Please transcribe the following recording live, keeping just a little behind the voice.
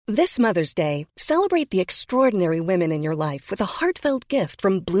This Mother's Day, celebrate the extraordinary women in your life with a heartfelt gift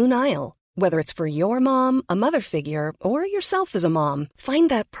from Blue Nile. Whether it's for your mom, a mother figure, or yourself as a mom, find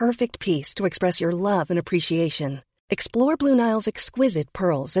that perfect piece to express your love and appreciation. Explore Blue Nile's exquisite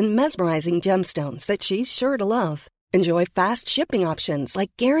pearls and mesmerizing gemstones that she's sure to love. Enjoy fast shipping options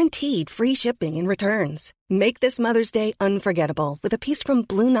like guaranteed free shipping and returns. Make this Mother's Day unforgettable with a piece from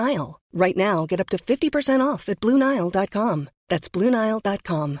Blue Nile. Right now, get up to 50% off at BlueNile.com. That's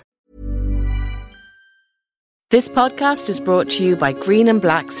BlueNile.com. This podcast is brought to you by Green and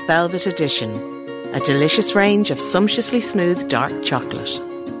Black's Velvet Edition, a delicious range of sumptuously smooth dark chocolate.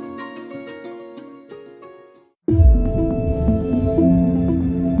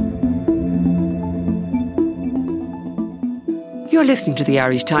 You're listening to the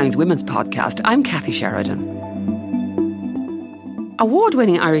Irish Times Women's Podcast. I'm Kathy Sheridan.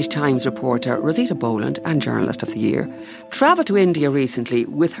 Award-winning Irish Times reporter Rosita Boland and Journalist of the Year travelled to India recently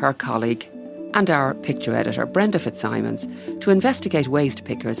with her colleague and our picture editor, Brenda Fitzsimons, to investigate waste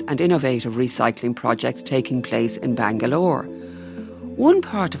pickers and innovative recycling projects taking place in Bangalore. One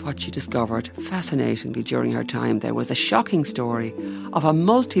part of what she discovered, fascinatingly, during her time there was a shocking story of a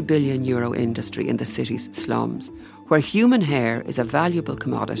multi-billion euro industry in the city's slums, where human hair is a valuable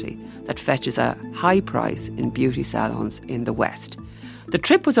commodity that fetches a high price in beauty salons in the West. The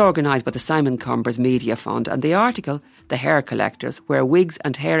trip was organised by the Simon Cumbers Media Fund, and the article, The Hair Collectors, Where Wigs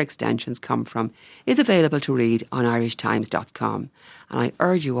and Hair Extensions Come From, is available to read on irishtimes.com, and I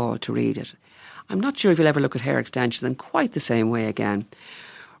urge you all to read it. I'm not sure if you'll ever look at hair extensions in quite the same way again.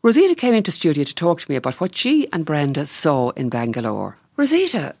 Rosita came into studio to talk to me about what she and Brenda saw in Bangalore.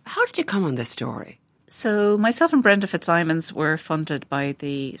 Rosita, how did you come on this story? So myself and Brenda Fitzsimons were funded by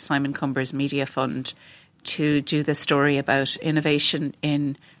the Simon Cumbers Media Fund to do this story about innovation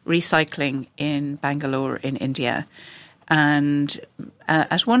in recycling in Bangalore in India. And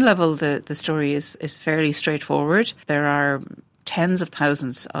at one level, the story is fairly straightforward. There are tens of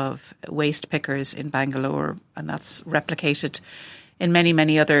thousands of waste pickers in Bangalore, and that's replicated in many,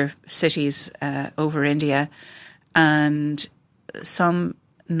 many other cities over India. And some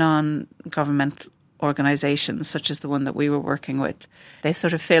non-governmental organisations, such as the one that we were working with, they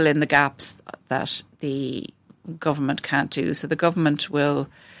sort of fill in the gaps that the government can't do. So the government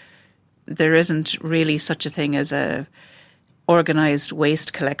there isn't really such a thing as a organised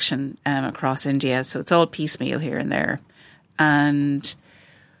waste collection across India. So it's all piecemeal here and there. And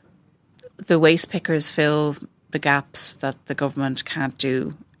the waste pickers fill the gaps that the government can't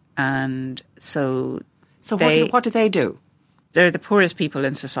do. And so what do they do? They're the poorest people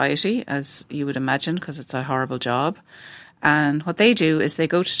in society, as you would imagine, because it's a horrible job. And what they do is they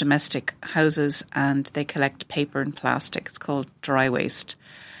go to domestic houses and they collect paper and plastic. It's called dry waste.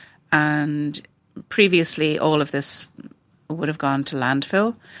 And previously, all of this would have gone to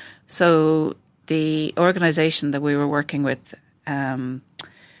landfill. So the organisation that we were working with,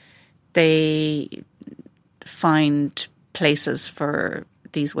 they find places for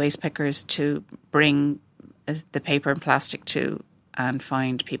these waste pickers to bring the paper and plastic to and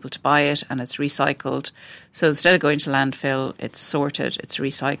find people to buy it, and it's recycled. So instead of going to landfill, it's sorted, it's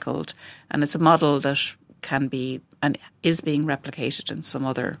recycled, and it's a model that can be and is being replicated in some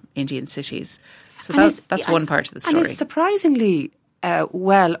other Indian cities. So that's one part of the story. And it's surprisingly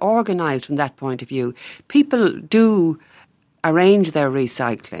well organised from that point of view. People do arrange their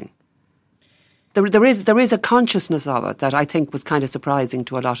recycling. There is a consciousness of it that I think was kind of surprising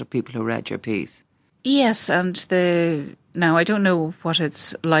to a lot of people who read your piece. Yes, and now I don't know what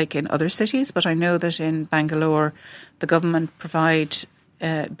it's like in other cities, but I know that in Bangalore, the government provide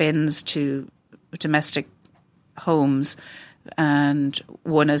bins to domestic homes, and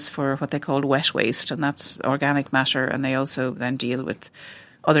one is for what they call wet waste, and that's organic matter, and they also then deal with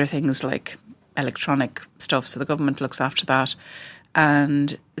other things like electronic stuff, so the government looks after that.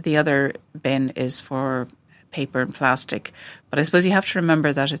 And the other bin is for paper and plastic. But I suppose you have to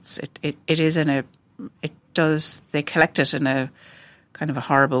remember that they collect it in a kind of a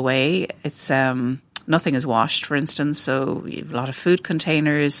horrible way. It's nothing is washed, for instance, so you have a lot of food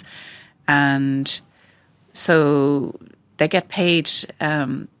containers, and so they get paid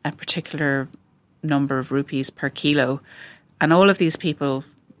a particular number of rupees per kilo, and all of these people,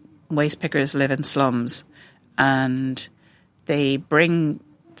 waste pickers, live in slums, and they bring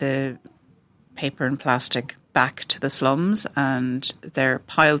the paper and plastic back to the slums, and they're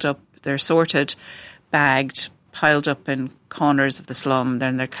piled up, they're sorted, bagged, piled up in corners of the slum.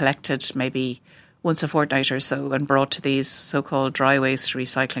 Then they're collected maybe once a fortnight or so and brought to these so-called dry waste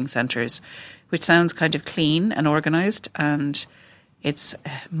recycling centres, which sounds kind of clean and organised, and it's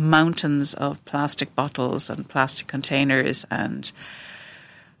mountains of plastic bottles and plastic containers and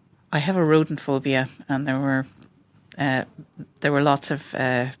I have a rodent phobia, and there were lots of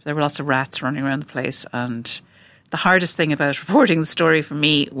rats running around the place, and the hardest thing about reporting the story for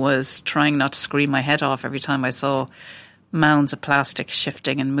me was trying not to scream my head off every time I saw mounds of plastic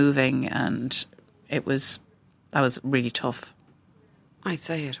shifting and moving, and that was really tough. I'd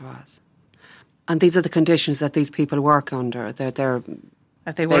say it was. And these are the conditions that these people work under. They're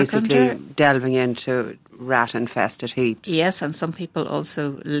basically delving into rat-infested heaps. Yes, and some people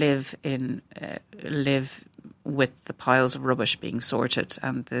also live with the piles of rubbish being sorted,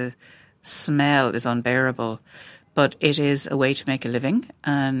 and the smell is unbearable. But it is a way to make a living,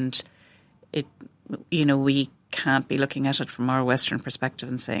 and we can't be looking at it from our Western perspective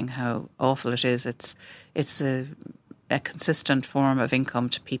and saying how awful it is. It's a consistent form of income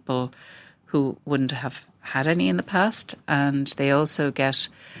to people who wouldn't have had any in the past, and they also get.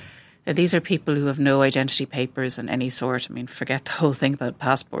 These are people who have no identity papers in any sort. I mean, forget the whole thing about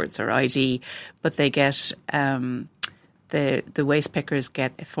passports or ID, but they get the waste pickers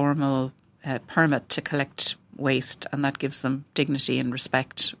get a formal permit to collect waste, and that gives them dignity and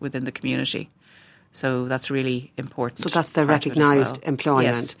respect within the community. So that's really important. So that's their recognised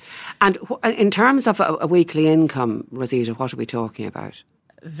employment. Yes. And in terms of a weekly income, Rosita, what are we talking about?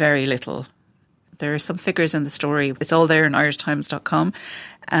 Very little. There are some figures in the story. It's all there in irishtimes.com.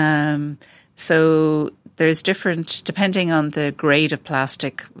 So there's different, depending on the grade of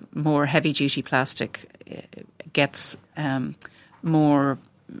plastic, more heavy-duty plastic gets more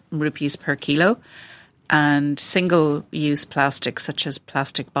rupees per kilo. And single-use plastics, such as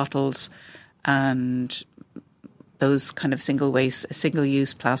plastic bottles and those kind of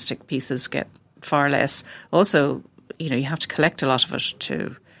single-use plastic pieces, get far less. Also, you have to collect a lot of it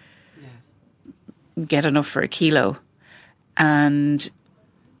to get enough for a kilo. And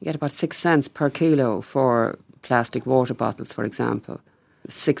you get about 6 cents per kilo for plastic water bottles, for example.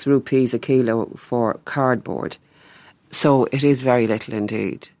 6 rupees a kilo for cardboard. So it is very little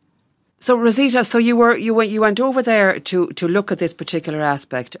indeed. So Rosita, so you went over there to look at this particular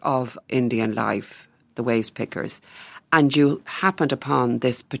aspect of Indian life, the waste pickers, and you happened upon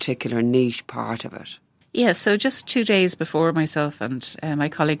this particular niche part of it. Yeah, so just 2 days before myself and my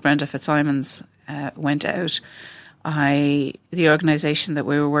colleague Brenda Fitzsimons went out, the organisation that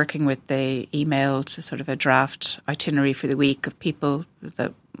we were working with, they emailed sort of a draft itinerary for the week of people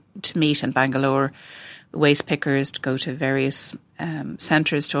to meet in Bangalore, waste pickers, to go to various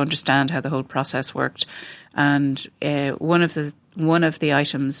centres to understand how the whole process worked. And one of the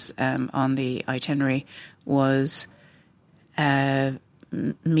items on the itinerary was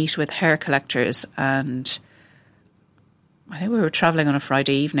meet with hair collectors. And I think we were travelling on a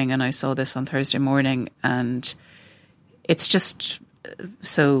Friday evening, and I saw this on Thursday morning, and it's just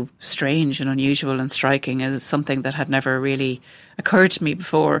so strange and unusual and striking. It's something that had never really occurred to me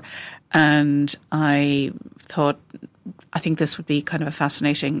before. And I thought, I think this would be kind of a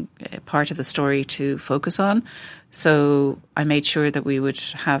fascinating part of the story to focus on. So I made sure that we would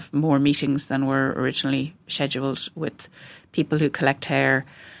have more meetings than were originally scheduled with people who collect hair.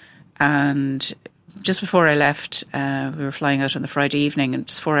 And just before I left, we were flying out on the Friday evening, and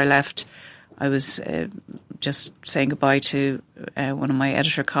just before I left, I was just saying goodbye to one of my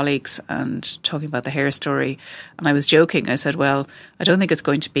editor colleagues and talking about the hair story. And I was joking. I said, well, I don't think it's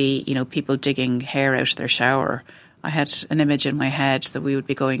going to be, people digging hair out of their shower. I had an image in my head that we would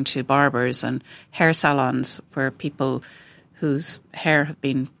be going to barbers and hair salons where people whose hair have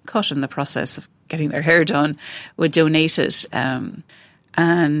been cut in the process of getting their hair done would donate it.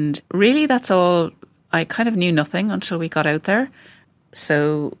 And really, that's all. I kind of knew nothing until we got out there.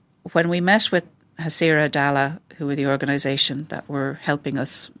 So when we met with Hasira Dalla, who were the organisation that were helping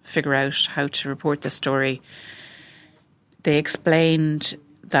us figure out how to report the story, they explained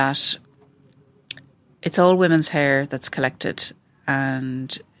that it's all women's hair that's collected,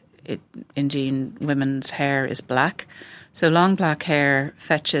 and Indian women's hair is black. So long black hair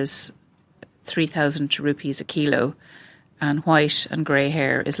fetches 3,000 rupees a kilo, and white and grey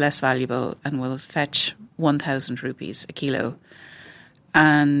hair is less valuable and will fetch 1,000 rupees a kilo.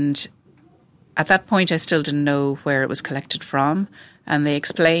 And at that point, I still didn't know where it was collected from. And they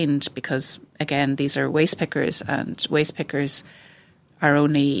explained, because, again, these are waste pickers, and waste pickers are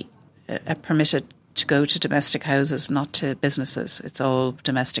only permitted to go to domestic houses, not to businesses. It's all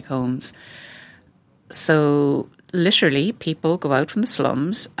domestic homes. So literally, people go out from the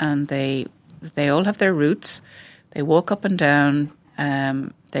slums, and they all have their routes. They walk up and down.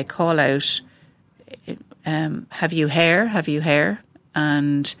 They call out, have you hair? Have you hair?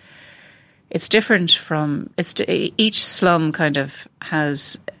 And it's different each slum kind of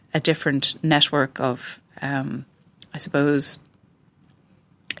has a different network of, I suppose,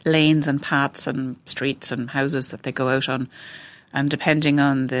 lanes and paths and streets and houses that they go out on. And depending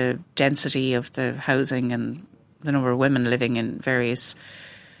on the density of the housing and the number of women living in various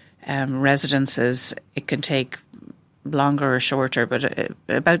residences, it can take longer or shorter, but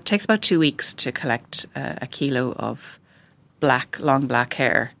it takes about 2 weeks to collect a kilo of long black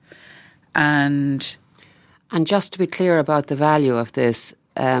hair. And just to be clear about the value of this,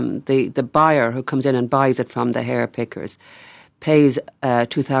 the buyer who comes in and buys it from the hair pickers pays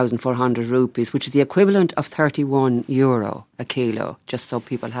 2,400 rupees, which is the equivalent of €31 a kilo, just so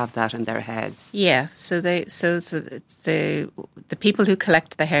people have that in their heads. Yeah, so the people who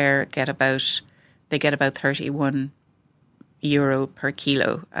collect the hair get about €31 per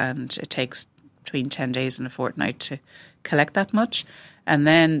kilo, and it takes between 10 days and a fortnight to collect that much. And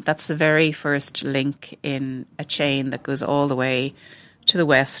then that's the very first link in a chain that goes all the way to the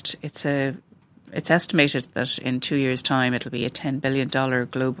West. It's estimated that in 2 years' time it'll be a $10 billion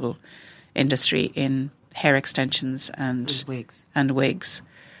global industry in hair extensions and wigs.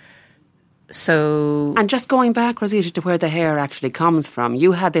 So, and just going back, Rosita, to where the hair actually comes from,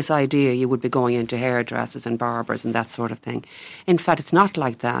 you had this idea you would be going into hairdressers and barbers and that sort of thing. In fact, it's not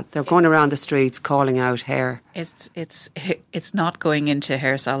like that. They're going around the streets calling out hair. It's not going into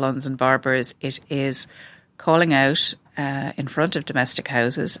hair salons and barbers. It is calling out in front of domestic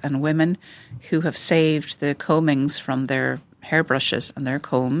houses, and women who have saved the combings from their hairbrushes and their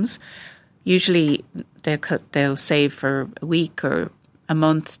combs. Usually they'll save for a week or a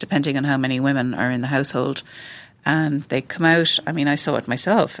month, depending on how many women are in the household. And they come out, I mean, I saw it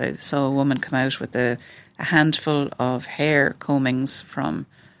myself. I saw a woman come out with a handful of hair combings from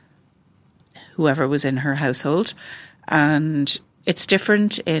whoever was in her household. And it's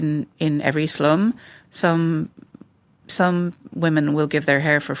different in every slum. Some women will give their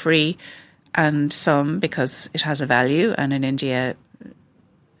hair for free, and some because it has a value. And in India,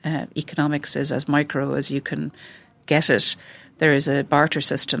 economics is as micro as you can get it. There is a barter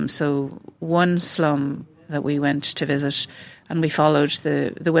system. So one slum that we went to visit, and we followed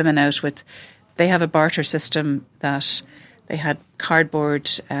the women out with, they have a barter system that they had cardboard.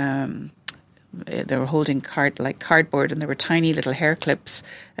 They were holding cardboard, and there were tiny little hair clips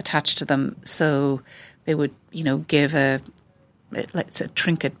attached to them. So they would, give it's a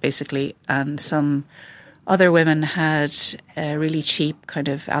trinket basically. And some other women had really cheap kind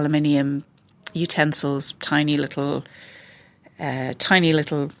of aluminium utensils, tiny little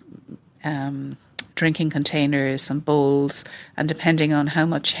drinking containers, some bowls, and depending on how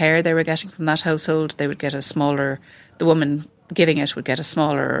much hair they were getting from that household, they would get a smaller, the woman giving it would get a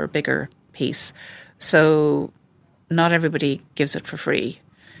smaller or bigger piece. So not everybody gives it for free.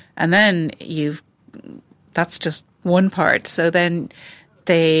 And then that's just one part. So then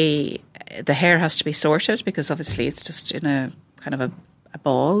the hair has to be sorted, because obviously it's just in a kind of a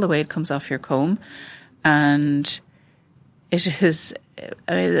ball, the way it comes off your comb. And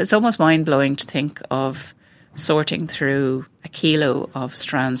it's almost mind-blowing to think of sorting through a kilo of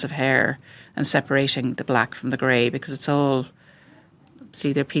strands of hair and separating the black from the grey, because it's all,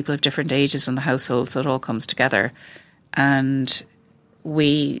 see, there are people of different ages in the household, so it all comes together. And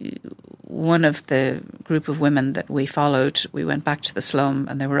one of the group of women that we followed, we went back to the slum,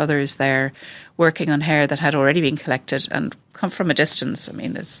 and there were others there working on hair that had already been collected and come from a distance. I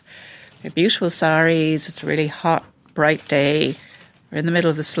mean, they're beautiful saris, it's a really hot, bright day. We're in the middle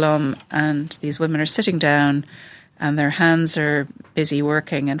of the slum, and these women are sitting down and their hands are busy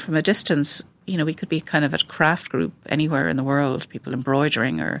working. And from a distance, we could be kind of at a craft group anywhere in the world, people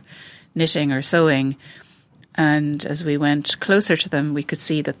embroidering or knitting or sewing. And as we went closer to them, we could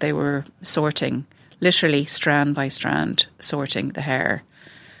see that they were sorting, literally strand by strand, sorting the hair.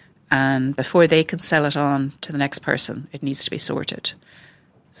 And before they can sell it on to the next person, it needs to be sorted.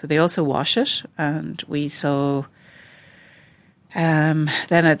 So they also wash it, and we saw then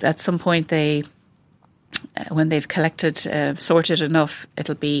at some point when they've collected, sorted enough,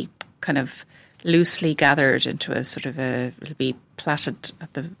 it'll be kind of loosely gathered into a sort of it'll be plaited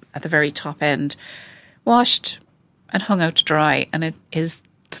at the very top end, washed and hung out to dry. And it is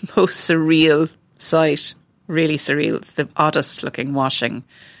the most surreal sight, really surreal. It's the oddest looking washing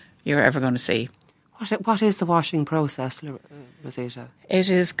you're ever going to see. What is the washing process, Rosita?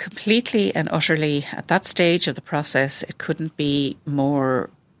 It is completely and utterly, at that stage of the process, it couldn't be more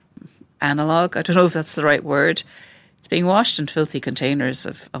analogue. I don't know if that's the right word. It's being washed in filthy containers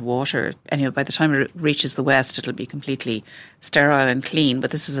of water. Anyway, by the time it reaches the West, it'll be completely sterile and clean. But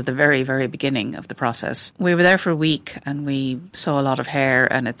this is at the very, very beginning of the process. We were there for a week, and we saw a lot of hair,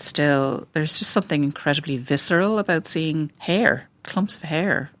 and there's just something incredibly visceral about seeing hair. clumps of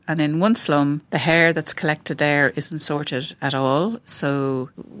hair. And in one slum, the hair that's collected there isn't sorted at all. So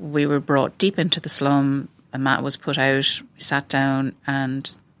we were brought deep into the slum. A mat was put out, we sat down,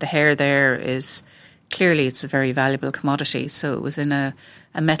 and the hair there is clearly it's a very valuable commodity. So it was in a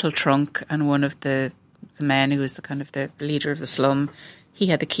metal trunk, and one of the men who was the kind of the leader of the slum, he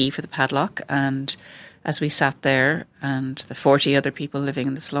had the key for the padlock. And as we sat there, and the 40 other people living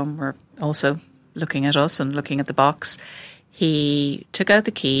in the slum were also looking at us and looking at the box, he took out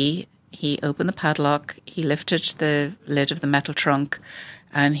the key, he opened the padlock, he lifted the lid of the metal trunk,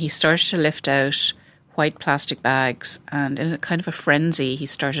 and he started to lift out white plastic bags, and in a kind of a frenzy he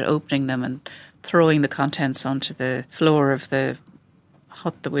started opening them and throwing the contents onto the floor of the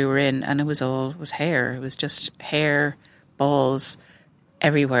hut that we were in, and it was hair. It was just hair, balls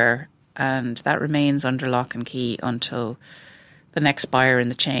everywhere, and that remains under lock and key until the next buyer in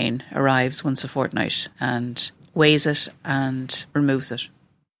the chain arrives once a fortnight and weighs it and removes it.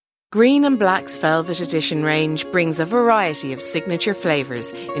 Green and Black's Velvet Edition range brings a variety of signature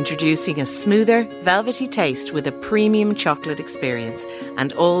flavours, introducing a smoother, velvety taste with a premium chocolate experience,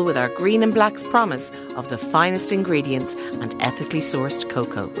 and all with our Green and Black's promise of the finest ingredients and ethically sourced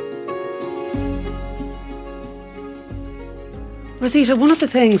cocoa. Rosita, one of the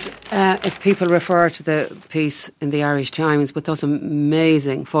things, if people refer to the piece in the Irish Times with those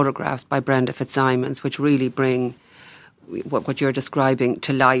amazing photographs by Brenda Fitzsimons, which really bring what you're describing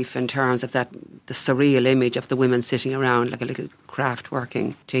to life in terms of the surreal image of the women sitting around like a little craft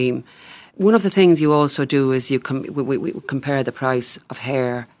working team. One of the things you also do is we compare the price of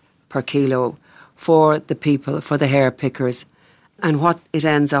hair per kilo for the people, for the hair pickers, and what it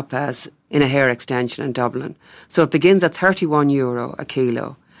ends up as in a hair extension in Dublin. So it begins at €31 a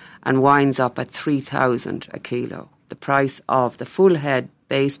kilo and winds up at €3,000 a kilo. The price of the full head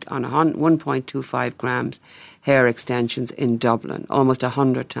based on 1.25 grams hair extensions in Dublin, almost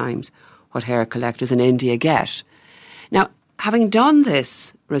 100 times what hair collectors in India get. Now, having done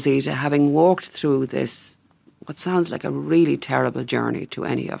this, Rosita, having walked through this, what sounds like a really terrible journey to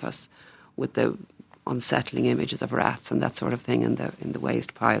any of us, with the unsettling images of rats and that sort of thing in the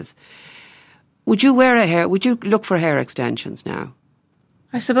waste piles, would you look for hair extensions now?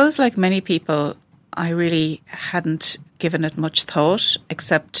 I suppose, like many people, I really hadn't given it much thought,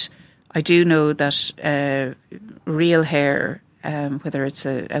 except I do know that real hair, whether it's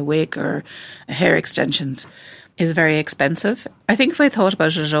a wig or a hair extensions, is very expensive. I think if I thought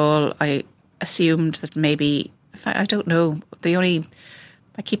about it at all, I assumed that maybe, I don't know,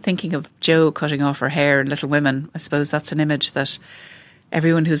 I keep thinking of Jo cutting off her hair in Little Women. I suppose that's an image that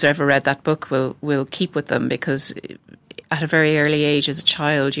everyone who's ever read that book will keep with them, because at a very early age as a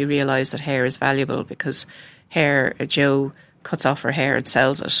child you realise that hair is valuable, because Jo cuts off her hair and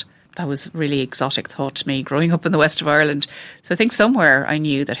sells it. That was a really exotic thought to me growing up in the west of Ireland. So I think somewhere I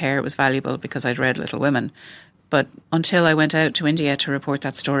knew that hair was valuable because I'd read Little Women. But until I went out to India to report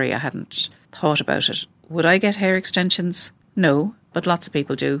that story, I hadn't thought about it. Would I get hair extensions? No, but lots of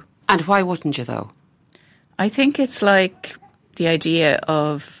people do. And why wouldn't you, though? I think it's like the idea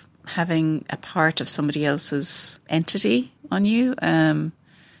of having a part of somebody else's entity on you,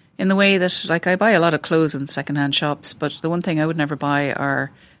 in the way that, like, I buy a lot of clothes in second-hand shops, but the one thing I would never buy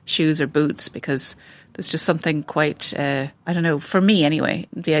are shoes or boots, because there's just something quite, I don't know, for me anyway,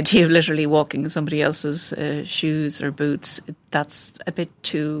 the idea of literally walking in somebody else's shoes or boots, that's a bit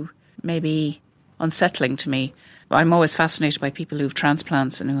too maybe unsettling to me. I'm always fascinated by people who have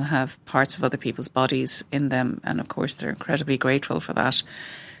transplants and who have parts of other people's bodies in them, and of course they're incredibly grateful for that.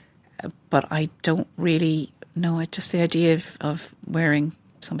 But I don't really know, just the idea of wearing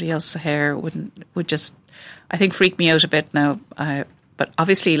somebody else's hair would just, I think, freak me out a bit now. But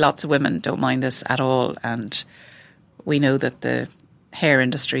obviously lots of women don't mind this at all, and we know that the hair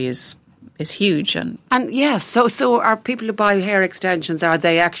industry is huge. And yes, so are people who buy hair extensions, are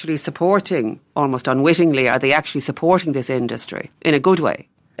they actually supporting, almost unwittingly, are they actually supporting this industry in a good way?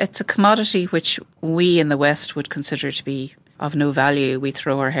 It's a commodity which we in the West would consider to be of no value. We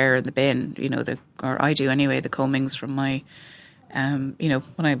throw our hair in the bin, or I do anyway, the combings from my, when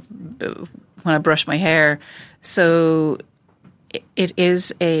I brush my hair. So it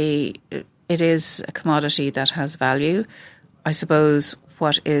is a commodity that has value. I suppose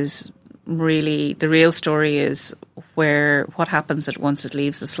what is really the real story is what happens once it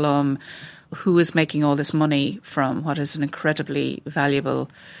leaves the slum, who is making all this money from what is an incredibly valuable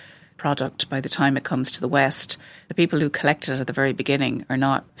product by the time it comes to the West. The people who collect it at the very beginning are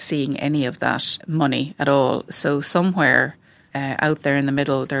not seeing any of that money at all. So somewhere out there in the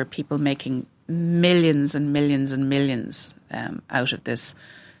middle, there are people making millions and millions and millions out of this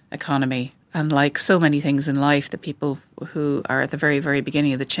economy. And like so many things in life, the people who are at the very, very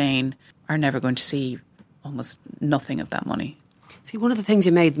beginning of the chain are never going to see almost nothing of that money. See, one of the things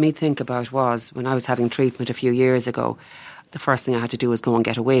you made me think about was when I was having treatment a few years ago, the first thing I had to do was go and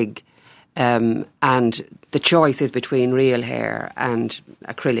get a wig. And the choice is between real hair and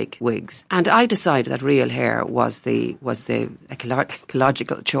acrylic wigs. And I decided that real hair was the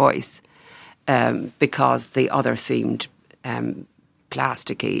ecological choice because the other seemed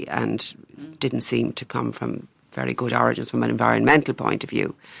plasticky and didn't seem to come from very good origins from an environmental point of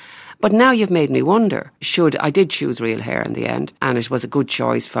view. But now you've made me wonder, I did choose real hair in the end, and it was a good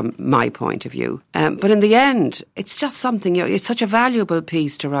choice from my point of view. But in the end, it's just something, it's such a valuable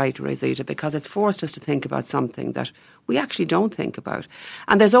piece to write, Rosita, because it's forced us to think about something that we actually don't think about.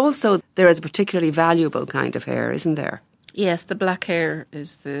 And there is a particularly valuable kind of hair, isn't there? Yes, the black hair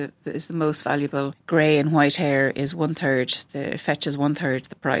is the most valuable. Grey and white hair is 1/3. It fetches 1/3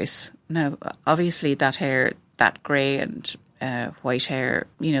 the price. Now, obviously, that hair, that grey and white hair,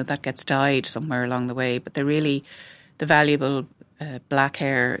 that gets dyed somewhere along the way. But the valuable black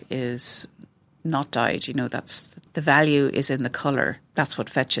hair is not dyed. That's the value is in the colour. That's what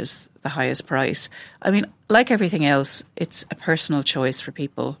fetches the highest price. I mean, like everything else, it's a personal choice for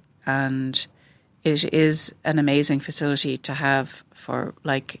people, and it is an amazing facility to have for,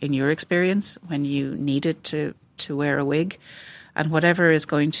 like, in your experience, when you needed to wear a wig, and whatever is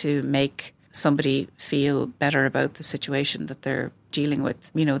going to make somebody feel better about the situation that they're dealing with.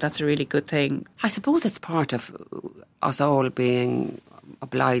 That's a really good thing. I suppose it's part of us all being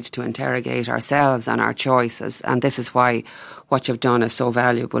obliged to interrogate ourselves and our choices, and this is why what you've done is so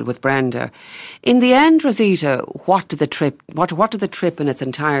valuable with Brenda. In the end, Rosita, what did the trip in its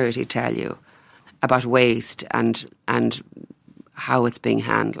entirety tell you about waste and how it's being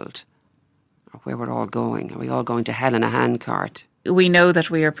handled, or where we're all going? Are we all going to hell in a handcart? We know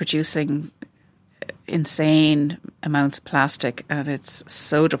that we are producing insane amounts of plastic, and it's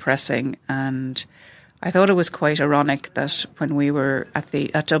so depressing. And I thought it was quite ironic that when we were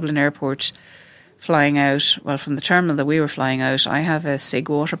at Dublin Airport flying out, from the terminal that we were flying out, I have a SIG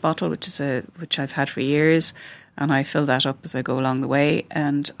water bottle, which I've had for years, and I fill that up as I go along the way.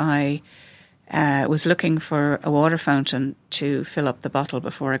 And I was looking for a water fountain to fill up the bottle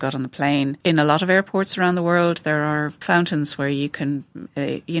before I got on the plane. In a lot of airports around the world, there are fountains where you can,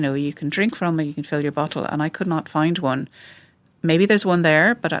 you can drink from and you can fill your bottle, and I could not find one. Maybe there's one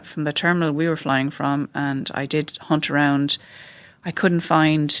there, but from the terminal we were flying from, and I did hunt around, I couldn't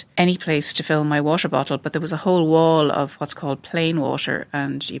find any place to fill my water bottle, but there was a whole wall of what's called plain water,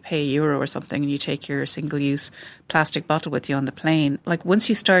 and you pay €1 or something and you take your single-use plastic bottle with you on the plane. Like, once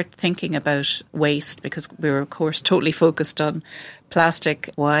you start thinking about waste, because we were, of course, totally focused on plastic,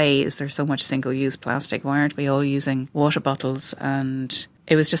 why is there so much single-use plastic? Why aren't we all using water bottles? And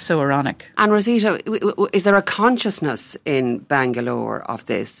it was just so ironic. And Rosita, is there a consciousness in Bangalore of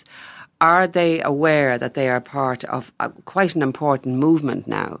this? Are they aware that they are part of quite an important movement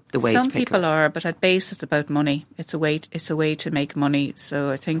now, the waste pickers? Some people are, but at base it's about money. It's a way to make money.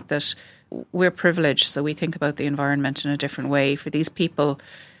 So I think that we're privileged, so we think about the environment in a different way. For these people,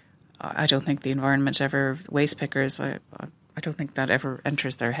 I don't think the environment ever, waste pickers, I don't think that ever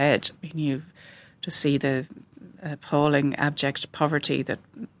enters their head. I mean, you just see the appalling, abject poverty that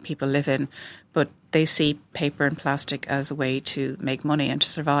people live in, but they see paper and plastic as a way to make money and to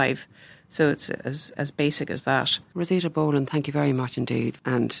survive. So it's as basic as that. Rosita Boland, thank you very much indeed.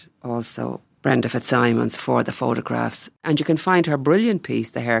 And also Brenda Fitzsimons for the photographs. And you can find her brilliant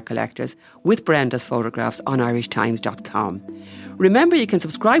piece, The Hair Collectors, with Brenda's photographs on irishtimes.com. Remember, you can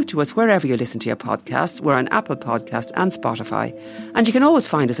subscribe to us wherever you listen to your podcasts. We're on Apple Podcasts and Spotify. And you can always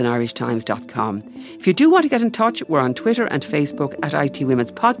find us on irishtimes.com. If you do want to get in touch, we're on Twitter and Facebook at IT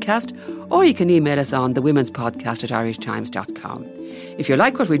Women's Podcast, or you can email us on thewomenspodcast@irishtimes.com. If you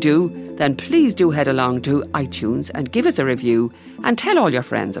like what we do, then please do head along to iTunes and give us a review and tell all your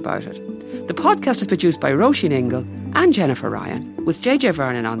friends about it. The podcast is produced by Roisin Ingle and Jennifer Ryan, with JJ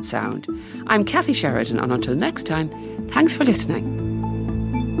Vernon on sound. I'm Kathy Sheridan, and until next time, thanks for listening.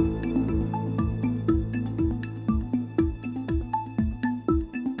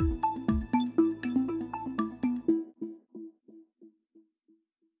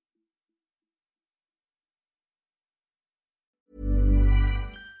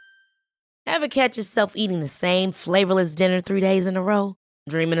 Ever catch yourself eating the same flavorless dinner 3 days in a row?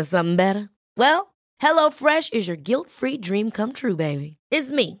 Dreaming of something better? Well, HelloFresh is your guilt-free dream come true, baby.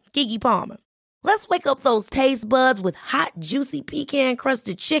 It's me, Keke Palmer. Let's wake up those taste buds with hot, juicy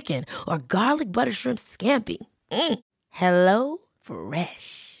pecan-crusted chicken or garlic butter shrimp scampi. Hello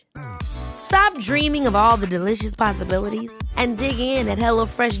Fresh. Stop dreaming of all the delicious possibilities and dig in at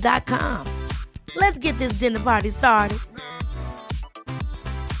HelloFresh.com. Let's get this dinner party started.